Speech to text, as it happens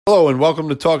Hello and welcome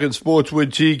to Talking Sports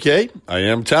with TK. I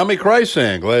am Tommy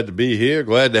Krysan. Glad to be here.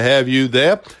 Glad to have you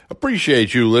there.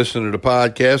 Appreciate you listening to the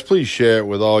podcast. Please share it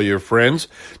with all your friends.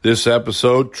 This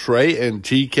episode, Trey and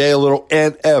TK, a little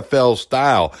NFL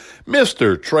style.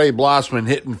 Mr. Trey Blossman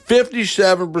hitting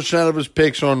 57% of his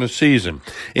picks on the season.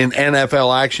 In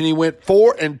NFL action, he went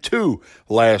 4-2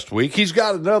 last week. He's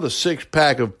got another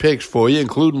six-pack of picks for you,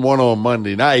 including one on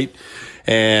Monday night.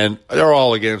 And they're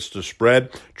all against the spread.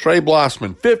 Trey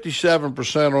Blossman,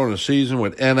 57% on the season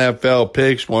with NFL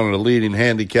picks, one of the leading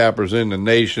handicappers in the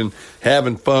nation,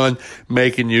 having fun,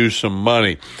 making you some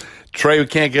money. Trey, we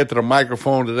can't get to the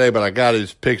microphone today, but I got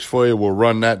his picks for you. We'll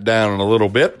run that down in a little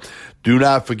bit. Do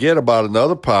not forget about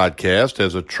another podcast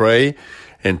as a Trey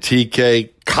and TK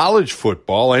college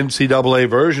football NCAA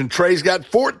version. Trey's got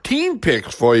 14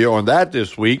 picks for you on that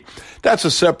this week. That's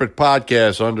a separate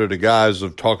podcast under the guise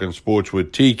of Talking Sports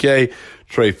with TK.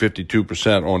 Trey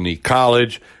 52% on the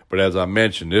college. But as I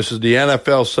mentioned, this is the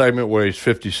NFL segment where he's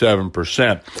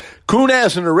 57%.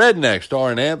 Coon-Ass and the Redneck,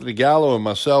 starring Anthony Gallo and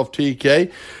myself,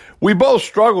 TK. We both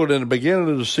struggled in the beginning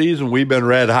of the season. We've been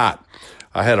red hot.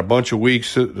 I had a bunch of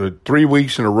weeks, 3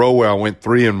 weeks in a row where I went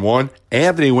 3-1.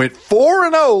 Anthony went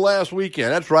 4-0 last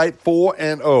weekend. That's right,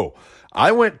 4-0.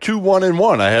 I went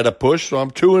 2-1-1. I had a push, so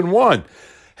I'm 2-1.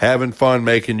 Having fun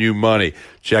making you money.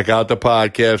 Check out the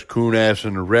podcast, Coon-Ass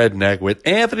and the Redneck, with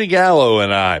Anthony Gallo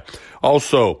and I.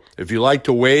 Also, if you like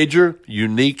to wager,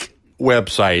 unique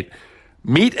website,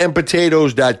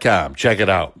 meatandpotatoes.com. Check it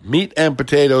out.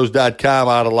 Meatandpotatoes.com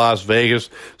out of Las Vegas.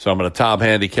 Some of the top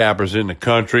handicappers in the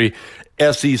country.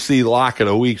 SEC Lock of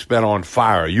the Week's been on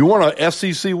fire. You want an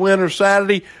SEC winner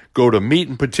Saturday? Go to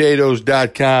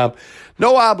meatandpotatoes.com.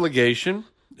 No obligation.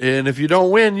 And if you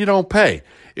don't win, you don't pay.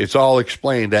 It's all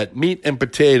explained at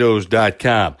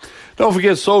meatandpotatoes.com. Don't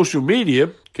forget social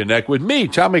media. Connect with me,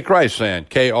 Tommy Krysan,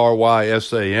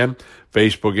 Krysan,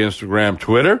 Facebook, Instagram,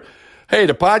 Twitter. Hey,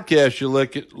 the podcast you're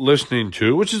listening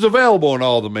to, which is available on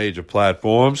all the major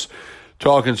platforms,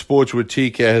 Talking Sports with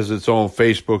TK has its own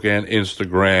Facebook and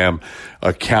Instagram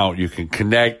account. You can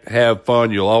connect, have fun.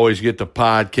 You'll always get the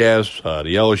podcasts,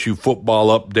 the LSU football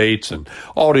updates, and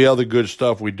all the other good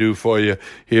stuff we do for you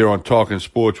here on Talking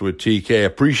Sports with TK.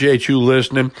 Appreciate you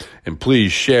listening, and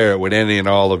please share it with any and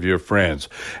all of your friends.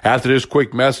 After this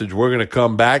quick message, we're going to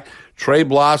come back. Trey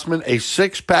Blossman, a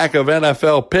six-pack of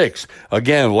NFL picks.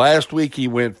 Again, last week he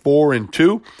went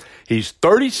 4-2. He's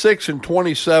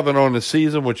 36-27 on the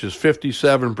season, which is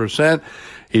 57%.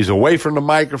 He's away from the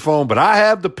microphone, but I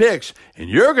have the picks, and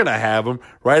you're going to have them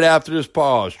right after this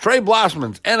pause. Trey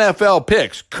Blossman's NFL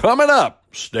picks coming up.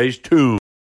 Stay tuned.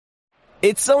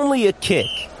 It's only a kick,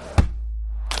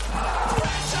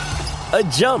 a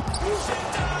jump,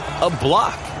 a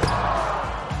block.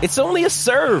 It's only a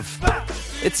serve.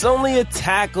 It's only a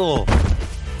tackle,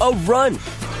 a run.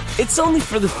 It's only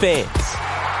for the fans.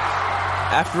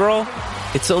 After all,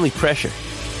 it's only pressure.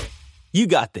 You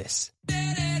got this.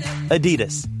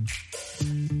 Adidas.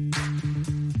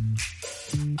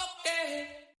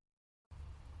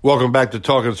 Welcome back to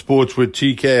Talking Sports with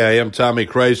TK. I am Tommy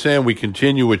Krysan. We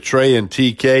continue with Trey and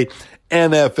TK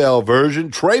NFL version.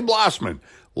 Trey Blossman,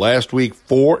 last week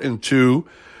 4-2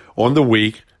 on the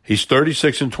week. He's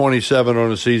 36-27 on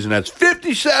the season. That's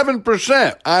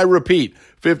 57%. I repeat,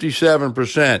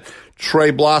 57%.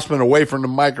 Trey Blossman away from the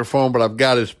microphone, but I've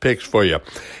got his picks for you.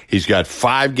 He's got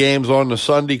 5 games on the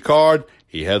Sunday card.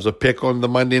 He has a pick on the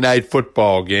Monday night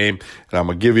football game, and I'm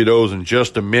going to give you those in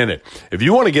just a minute. If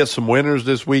you want to get some winners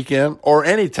this weekend or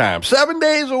anytime, 7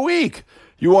 days a week,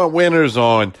 you want winners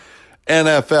on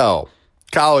NFL,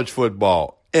 college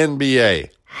football,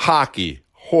 NBA, hockey,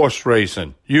 horse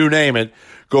racing, you name it,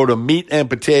 go to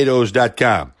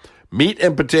meatandpotatoes.com.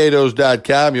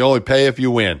 Meatandpotatoes.com. You only pay if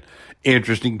you win.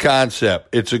 Interesting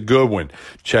concept. It's a good one.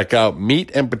 Check out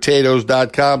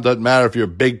meatandpotatoes.com. Doesn't matter if you're a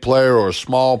big player or a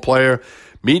small player.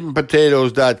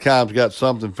 Meatandpotatoes.com's got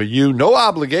something for you. No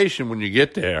obligation when you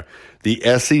get there. The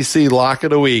SEC Lock of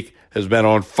the Week has been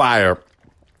on fire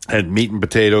at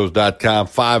meatandpotatoes.com,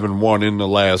 5-1 in the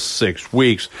last 6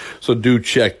 weeks. So do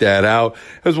check that out,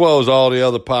 as well as all the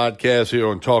other podcasts here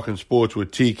on Talking Sports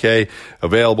with TK,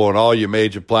 available on all your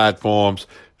major platforms.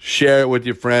 Share it with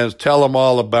your friends. Tell them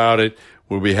all about it.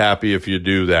 We'll be happy if you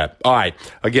do that. All right.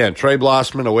 Again, Trey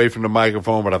Blossman away from the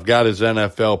microphone, but I've got his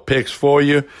NFL picks for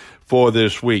you for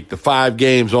this week. The 5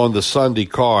 games on the Sunday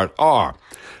card are: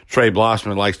 Trey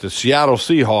Blossman likes the Seattle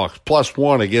Seahawks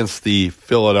 +1 against the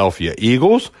Philadelphia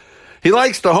Eagles. He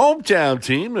likes the hometown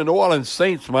team, the New Orleans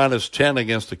Saints -10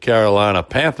 against the Carolina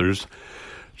Panthers.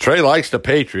 Trey likes the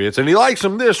Patriots, and he likes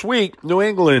them this week. New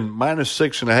England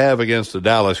 -6.5 against the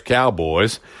Dallas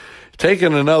Cowboys.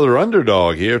 taking another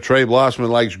underdog here. Trey Blossman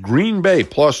likes Green Bay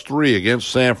 +3 against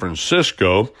San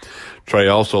Francisco. Trey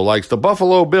also likes the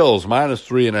Buffalo Bills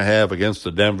 -3.5 against the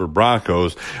Denver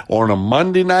Broncos. On a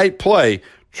Monday night play,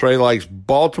 Trey likes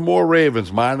Baltimore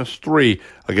Ravens -3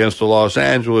 against the Los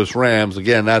Angeles Rams.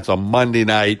 Again, that's a Monday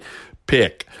night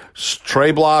pick.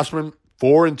 Trey Blossman,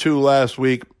 4-2 last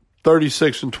week,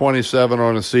 36-27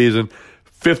 on the season,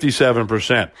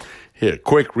 57%. Here,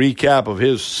 quick recap of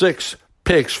his 6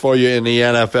 picks for you in the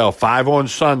NFL. 5 on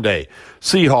Sunday.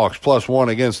 Seahawks +1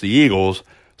 against the Eagles.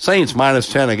 Saints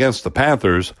 -10 against the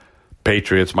Panthers.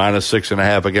 Patriots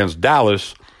 -6.5 against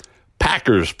Dallas.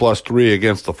 Packers +3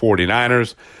 against the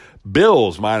 49ers.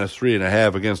 Bills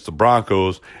 -3.5 against the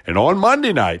Broncos. And on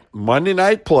Monday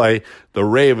night play, the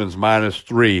Ravens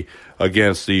 -3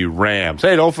 against the Rams.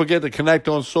 Hey, don't forget to connect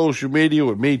on social media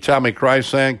with me, Tommy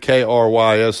Krysan,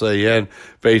 Krysan,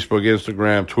 Facebook,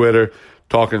 Instagram, Twitter.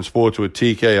 Talking Sports with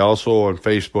TK, also on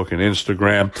Facebook and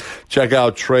Instagram. Check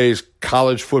out Trey's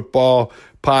college football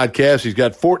podcast. He's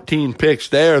got 14 picks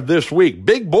there this week.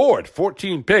 Big board,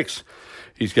 14 picks.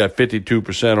 He's got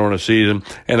 52% on the season.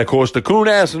 And, of course, the Coon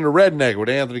Ass and the Redneck with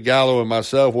Anthony Gallo and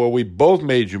myself, where we both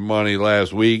made you money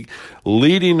last week.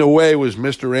 Leading the way was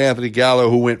Mr. Anthony Gallo,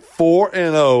 who went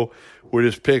 4-0 with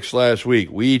his picks last week.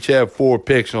 We each have 4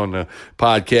 picks on the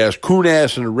podcast, Coon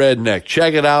Ass and the Redneck.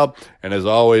 Check it out. And as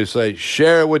I always say,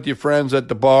 share it with your friends at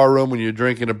the bar room when you're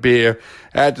drinking a beer,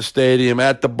 at the stadium,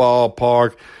 at the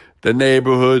ballpark, the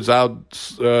neighborhoods,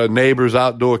 neighbors'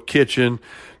 outdoor kitchen,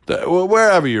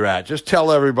 wherever you're at. Just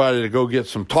tell everybody to go get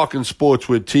some Talking Sports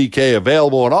with TK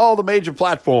available on all the major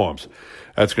platforms.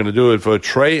 That's going to do it for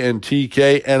Trey and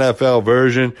TK NFL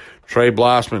version. Trey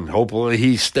Blossman, hopefully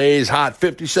he stays hot,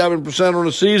 57% on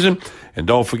the season. And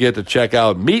don't forget to check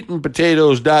out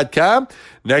meatandpotatoes.com.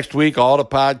 Next week, all the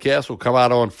podcasts will come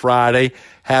out on Friday.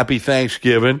 Happy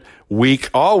Thanksgiving week,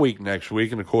 all week next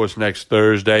week. And, of course, next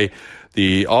Thursday,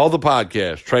 all the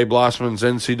podcasts, Trey Blossman's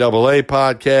NCAA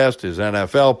podcast, his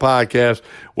NFL podcast, as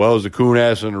well as the Coon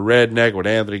Ass and the Redneck with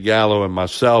Anthony Gallo and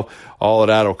myself. All of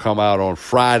that will come out on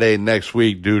Friday next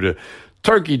week due to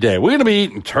Turkey Day. We're going to be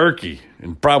eating turkey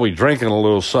and probably drinking a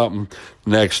little something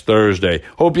next Thursday.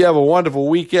 Hope you have a wonderful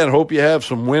weekend. Hope you have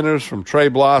some winners from Trey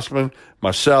Blossman,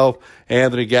 myself,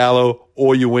 Anthony Gallo,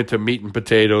 or you went to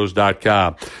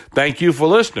meatandpotatoes.com. Thank you for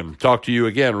listening. Talk to you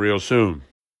again real soon.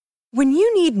 When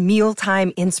you need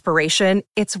mealtime inspiration,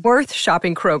 it's worth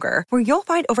shopping Kroger, where you'll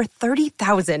find over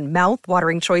 30,000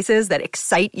 mouth-watering choices that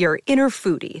excite your inner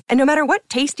foodie. And no matter what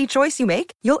tasty choice you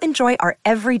make, you'll enjoy our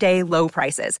everyday low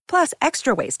prices, plus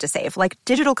extra ways to save, like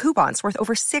digital coupons worth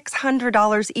over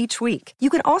 $600 each week. You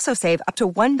can also save up to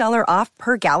 $1 off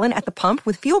per gallon at the pump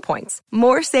with fuel points.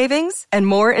 More savings and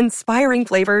more inspiring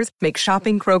flavors make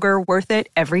shopping Kroger worth it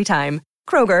every time.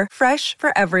 Kroger, fresh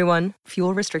for everyone.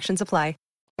 Fuel restrictions apply.